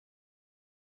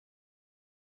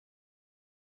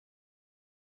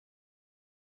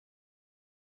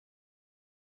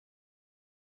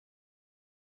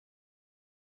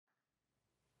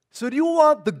So do you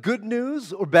want the good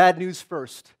news or bad news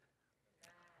first?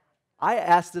 I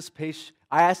ask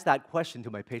that question to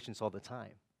my patients all the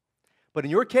time. But in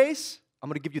your case, I'm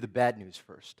going to give you the bad news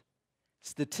first.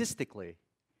 Statistically,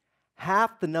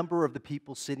 half the number of the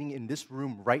people sitting in this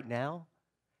room right now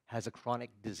has a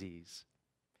chronic disease.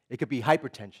 It could be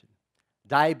hypertension,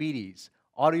 diabetes,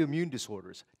 autoimmune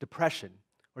disorders, depression,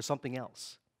 or something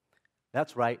else.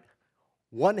 That's right.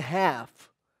 1/2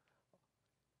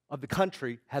 of the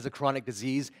country has a chronic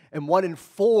disease, and 1 in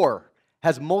 4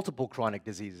 has multiple chronic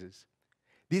diseases.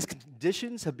 These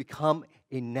conditions have become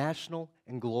a national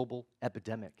and global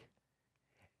epidemic.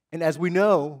 And as we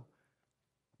know,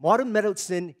 modern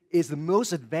medicine is the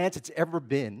most advanced it's ever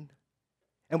been,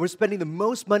 and we're spending the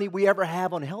most money we ever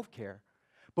have on healthcare,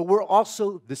 but we're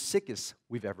also the sickest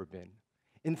we've ever been.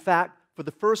 In fact, for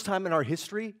the first time in our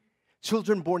history,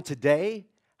 children born today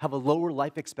have a lower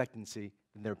life expectancy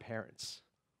than their parents.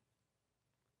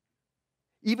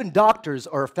 Even doctors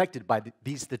are affected by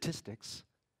these statistics.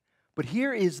 But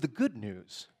here is the good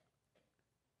news.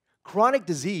 Chronic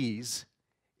disease,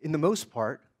 in the most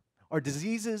part, are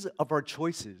diseases of our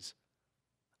choices.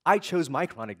 I chose my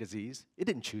chronic disease. It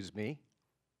didn't choose me.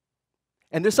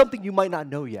 And there's something you might not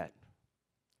know yet.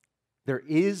 There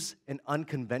is an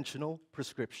unconventional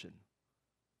prescription.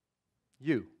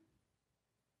 You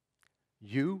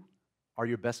are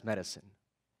your best medicine.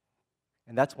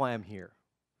 And that's why I'm here.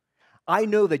 I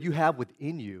know that you have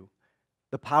within you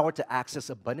the power to access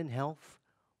abundant health,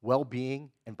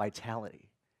 well-being, and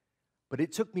vitality. But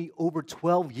it took me over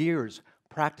 12 years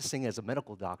practicing as a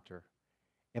medical doctor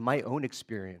and my own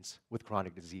experience with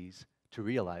chronic disease to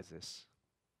realize this.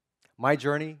 My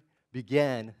journey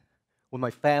began when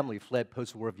my family fled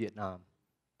post-war Vietnam.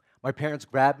 My parents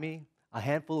grabbed me, a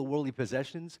handful of worldly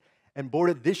possessions, and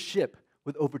boarded this ship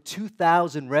with over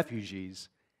 2,000 refugees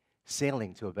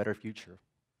sailing to a better future.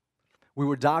 We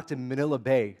were docked in Manila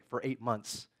Bay for 8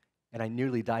 months, and I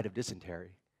nearly died of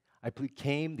dysentery. I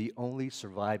became the only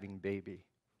surviving baby.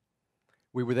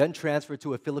 We were then transferred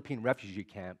to a Philippine refugee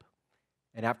camp,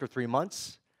 and after 3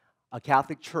 months, a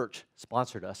Catholic church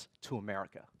sponsored us to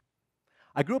America.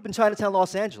 I grew up in Chinatown,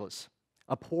 Los Angeles,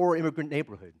 a poor immigrant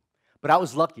neighborhood, but I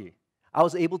was lucky. I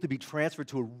was able to be transferred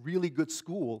to a really good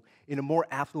school in a more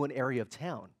affluent area of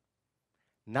town.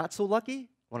 Not so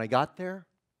lucky, when I got there,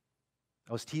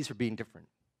 I was teased for being different,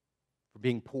 for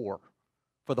being poor,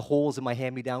 for the holes in my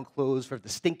hand-me-down clothes, for the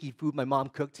stinky food my mom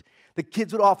cooked. The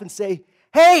kids would often say,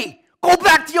 "Hey, go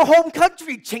back to your home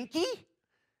country, Chinky!"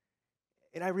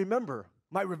 And I remember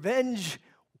my revenge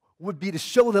would be to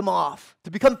show them off,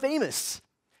 to become famous,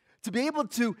 to be able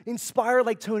to inspire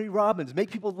like Tony Robbins,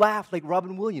 make people laugh like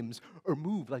Robin Williams, or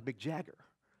move like Mick Jagger.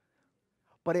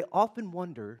 But I often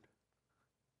wondered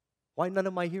why none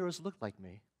of my heroes looked like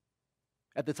me.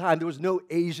 At the time, there was no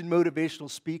Asian motivational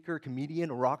speaker, comedian,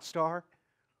 or rock star.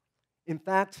 In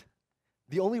fact,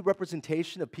 the only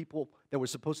representation of people that were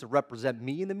supposed to represent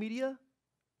me in the media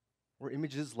were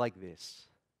images like this.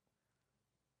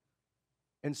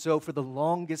 And so for the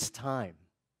longest time,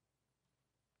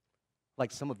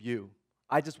 like some of you,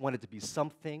 I just wanted to be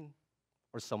something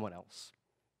or someone else.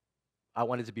 I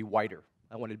wanted to be whiter.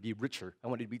 I wanted to be richer. I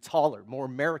wanted to be taller, more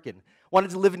American. I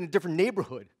wanted to live in a different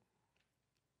neighborhood.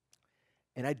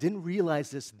 And I didn't realize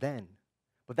this then,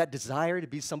 but that desire to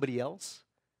be somebody else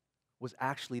was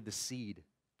actually the seed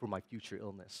for my future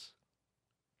illness.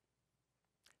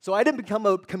 So I didn't become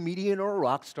a comedian or a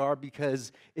rock star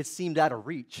because it seemed out of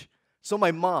reach. So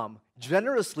my mom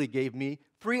generously gave me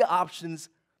 3 options: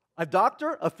 a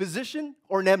doctor, a physician,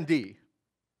 or an MD.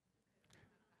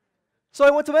 So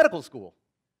I went to medical school.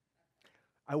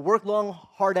 I worked long,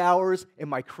 hard hours, and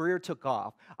my career took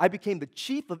off. I became the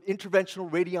chief of interventional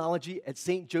radiology at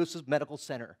St. Joseph's Medical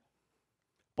Center.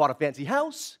 Bought a fancy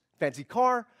house, fancy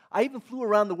car. I even flew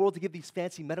around the world to give these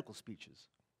fancy medical speeches.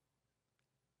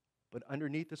 But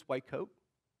underneath this white coat,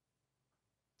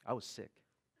 I was sick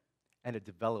and had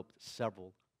developed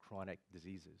several chronic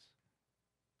diseases.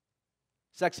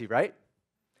 Sexy, right?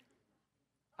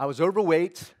 I was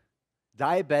overweight,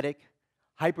 diabetic,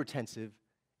 hypertensive,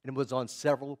 and was on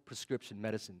several prescription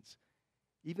medicines,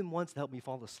 even ones to help me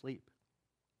fall asleep.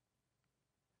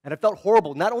 And I felt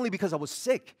horrible, not only because I was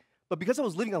sick, but because I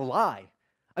was living a lie.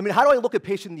 I mean, how do I look a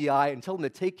patient in the eye and tell them to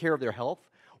take care of their health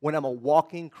when I'm a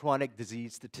walking chronic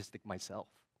disease statistic myself?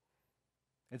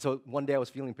 And so one day I was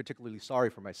feeling particularly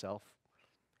sorry for myself,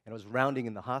 and I was rounding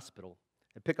in the hospital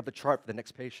and picked up the chart for the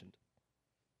next patient.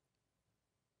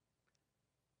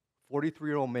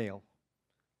 43-year-old male,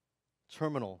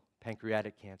 terminal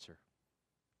pancreatic cancer.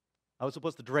 I was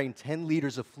supposed to drain 10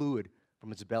 liters of fluid from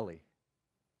his belly.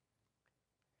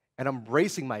 And I'm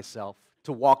bracing myself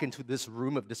to walk into this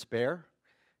room of despair.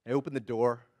 I open the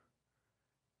door,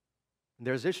 and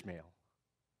there's Ishmael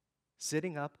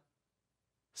sitting up,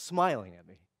 smiling at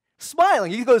me.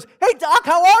 Smiling. He goes, "Hey, Doc,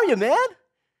 how are you, man?"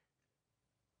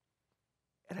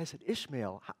 And I said,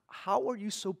 "Ishmael, how are you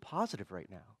so positive right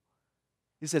now?"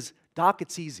 He says, "Doc,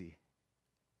 it's easy.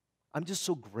 I'm just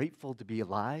so grateful to be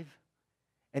alive,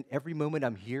 and every moment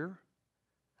I'm here,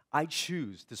 I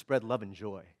choose to spread love and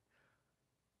joy."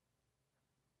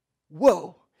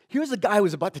 Whoa, here's a guy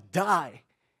who's about to die,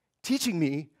 teaching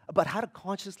me about how to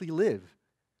consciously live,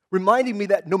 reminding me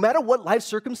that no matter what life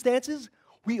circumstances,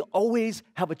 we always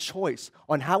have a choice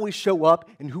on how we show up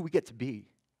and who we get to be.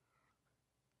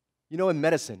 You know, in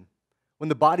medicine, when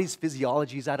the body's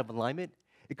physiology is out of alignment,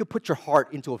 it could put your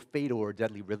heart into a fatal or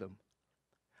deadly rhythm.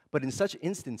 But in such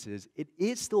instances, it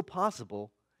is still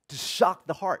possible to shock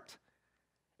the heart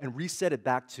and reset it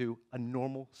back to a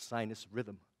normal sinus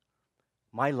rhythm.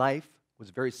 My life was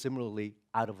very similarly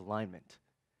out of alignment.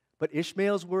 But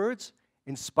Ishmael's words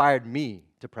inspired me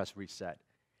to press reset.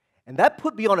 And that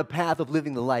put me on a path of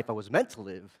living the life I was meant to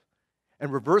live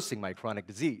and reversing my chronic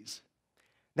disease.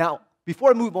 Now, before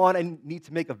I move on, I need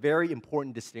to make a very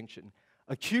important distinction.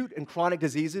 Acute and chronic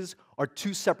diseases are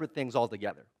two separate things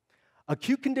altogether.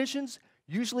 Acute conditions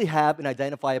usually have an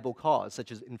identifiable cause,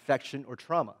 such as infection or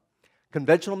trauma.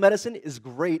 Conventional medicine is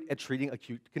great at treating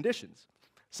acute conditions.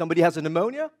 Somebody has a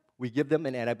pneumonia, we give them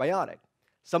an antibiotic.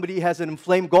 Somebody has an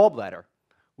inflamed gallbladder,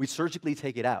 we surgically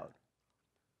take it out.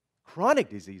 Chronic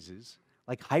diseases,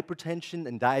 like hypertension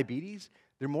and diabetes,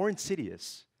 they're more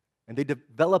insidious, and they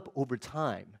develop over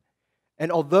time.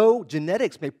 And although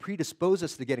genetics may predispose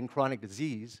us to getting chronic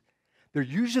disease, they're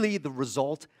usually the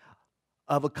result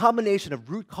of a combination of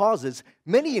root causes,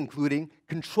 many including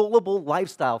controllable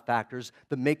lifestyle factors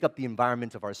that make up the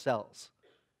environment of our cells.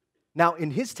 Now,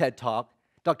 in his TED Talk,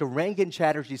 Dr. Rangan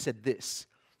Chatterjee said this: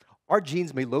 "Our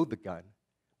genes may load the gun,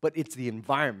 but it's the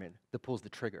environment that pulls the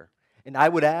trigger." And I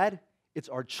would add, it's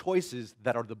our choices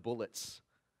that are the bullets.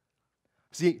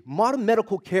 See, modern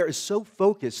medical care is so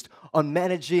focused on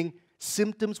managing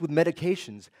symptoms with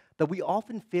medications that we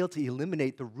often fail to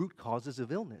eliminate the root causes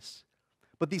of illness.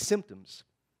 But these symptoms,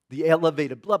 the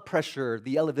elevated blood pressure,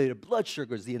 the elevated blood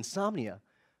sugars, the insomnia,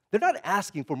 they're not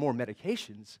asking for more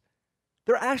medications.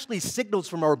 They're actually signals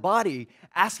from our body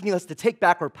asking us to take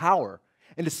back our power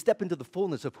and to step into the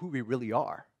fullness of who we really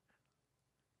are.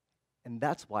 And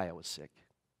that's why I was sick,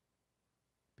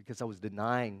 because I was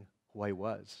denying who I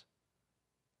was.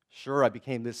 Sure, I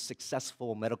became this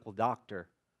successful medical doctor,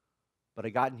 but I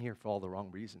got in here for all the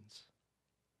wrong reasons.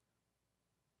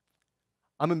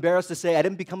 I'm embarrassed to say I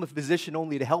didn't become a physician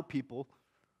only to help people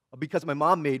or because my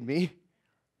mom made me.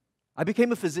 I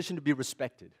became a physician to be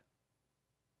respected.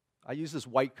 I used this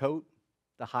white coat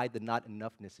to hide the not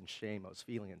enoughness and shame I was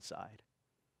feeling inside.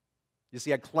 You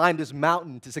see, I climbed this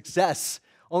mountain to success,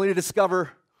 only to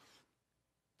discover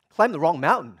I climbed the wrong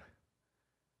mountain.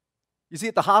 You see,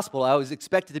 at the hospital, I was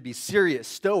expected to be serious,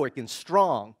 stoic, and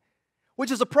strong, which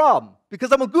is a problem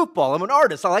because I'm a goofball, I'm an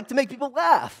artist, I like to make people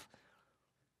laugh.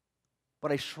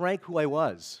 But I shrank who I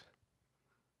was.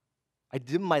 I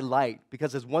dimmed my light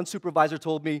because, as one supervisor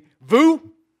told me,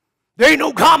 "Vuu, there ain't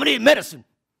no comedy in medicine."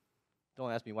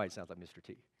 Don't ask me why it sounds like Mr.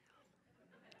 T.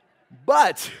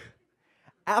 But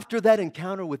after that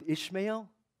encounter with Ishmael,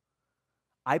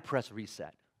 I pressed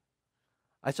reset.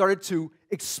 I started to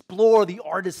explore the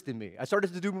artist in me. I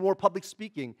started to do more public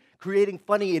speaking, creating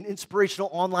funny and inspirational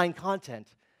online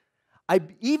content. I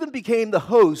even became the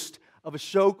host of a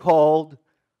show called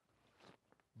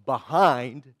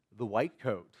Behind the White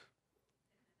Coat.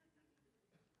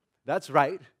 That's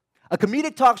right, a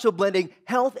comedic talk show blending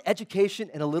health,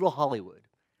 education, and a little Hollywood.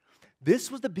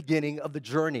 This was the beginning of the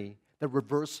journey that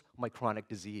reversed my chronic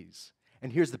disease.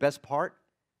 And here's the best part.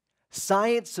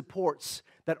 Science supports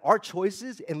that our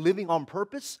choices and living on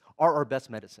purpose are our best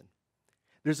medicine.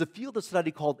 There's a field of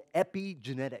study called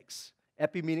epigenetics,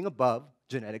 epi meaning above,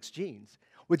 genetics, genes,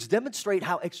 which demonstrate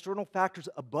how external factors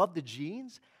above the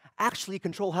genes actually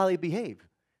control how they behave.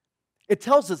 It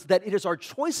tells us that it is our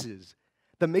choices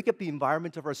that make up the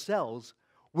environment of our cells,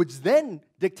 which then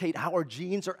dictate how our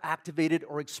genes are activated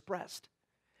or expressed.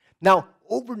 Now,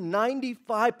 over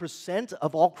 95%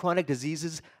 of all chronic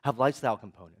diseases have lifestyle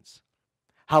components.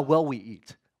 How well we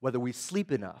eat, whether we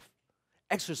sleep enough,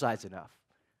 exercise enough,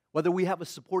 whether we have a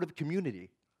supportive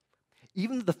community.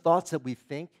 Even the thoughts that we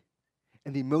think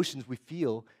and the emotions we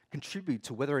feel contribute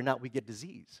to whether or not we get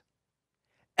disease.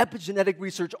 Epigenetic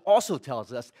research also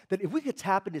tells us that if we could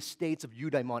tap into states of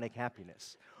eudaimonic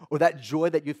happiness, or that joy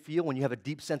that you feel when you have a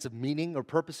deep sense of meaning or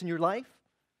purpose in your life,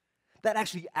 that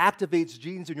actually activates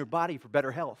genes in your body for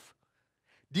better health.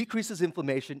 decreases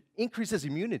inflammation, increases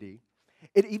immunity.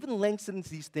 It even lengthens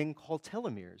these things called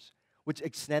telomeres, which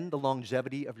extend the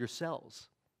longevity of your cells.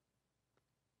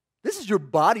 This is your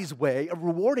body's way of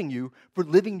rewarding you for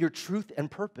living your truth and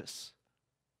purpose.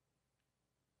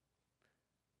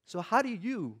 So how do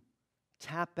you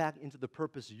tap back into the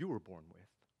purpose you were born with?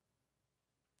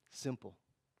 Simple.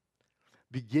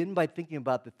 Begin by thinking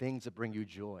about the things that bring you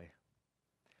joy.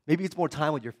 Maybe it's more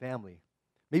time with your family.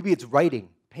 Maybe it's writing,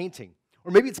 painting,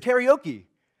 or maybe it's karaoke.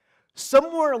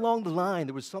 Somewhere along the line,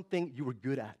 there was something you were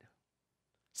good at,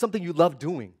 something you loved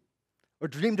doing, or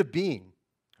dreamed of being,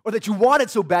 or that you wanted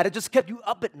so bad it just kept you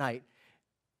up at night.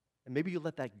 And maybe you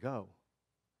let that go.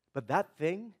 But that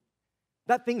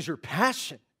thing's your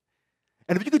passion.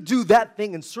 And if you could do that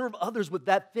thing and serve others with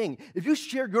that thing, if you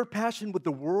share your passion with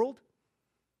the world,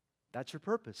 that's your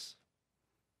purpose.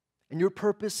 And your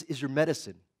purpose is your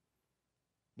medicine.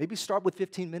 Maybe start with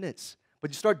 15 minutes, but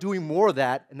you start doing more of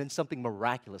that, and then something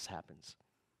miraculous happens.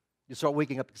 You start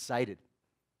waking up excited.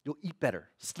 You'll eat better,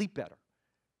 sleep better,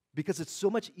 because it's so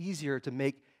much easier to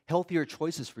make healthier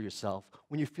choices for yourself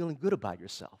when you're feeling good about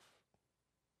yourself.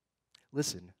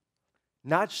 Listen,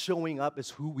 not showing up as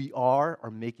who we are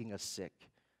making us sick.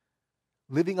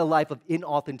 Living a life of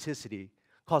inauthenticity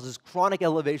causes chronic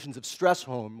elevations of stress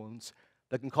hormones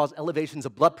that can cause elevations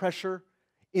of blood pressure,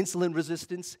 insulin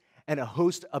resistance, and a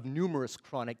host of numerous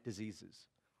chronic diseases.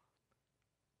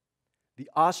 The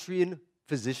Austrian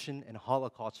physician and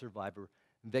Holocaust survivor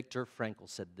Viktor Frankl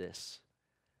said this: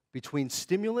 between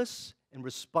stimulus and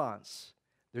response,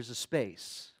 there's a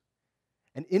space.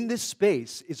 And in this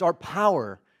space is our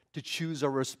power to choose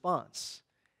our response.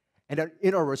 And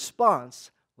in our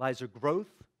response lies our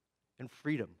growth and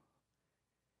freedom.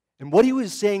 And what he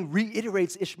was saying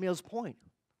reiterates Ishmael's point,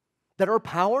 that our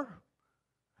power,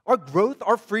 our growth,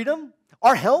 our freedom,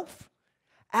 our health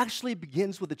actually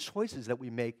begins with the choices that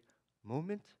we make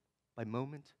moment by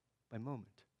moment by moment.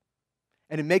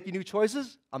 And in making new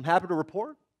choices, I'm happy to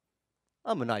report,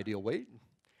 I'm an ideal weight.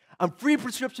 I'm free of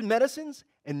prescription medicines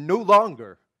and no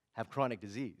longer have chronic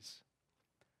disease.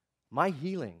 My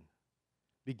healing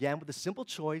began with a simple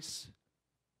choice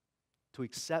to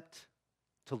accept,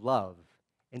 to love,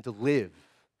 and to live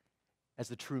as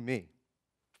the true me.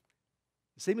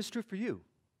 The same is true for you.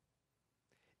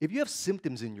 If you have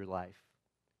symptoms in your life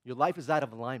is out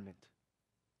of alignment,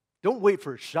 don't wait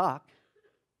for a shock.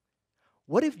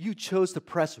 What if you chose to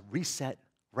press reset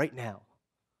right now,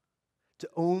 to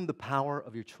own the power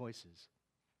of your choices?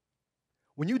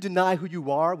 When you deny who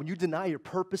you are, when you deny your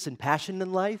purpose and passion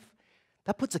in life,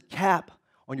 that puts a cap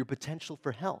on your potential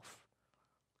for health.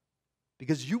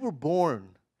 Because you were born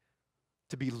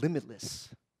to be limitless,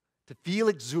 to feel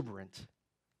exuberant,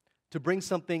 to bring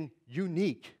something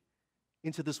unique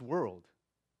into this world.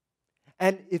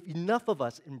 And if enough of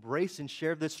us embrace and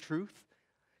share this truth,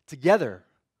 together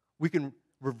we can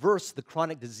reverse the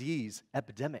chronic disease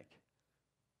epidemic.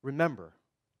 Remember,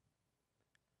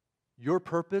 your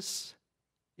purpose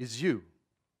is you,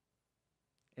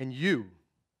 and you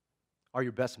are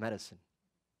your best medicine.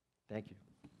 Thank you.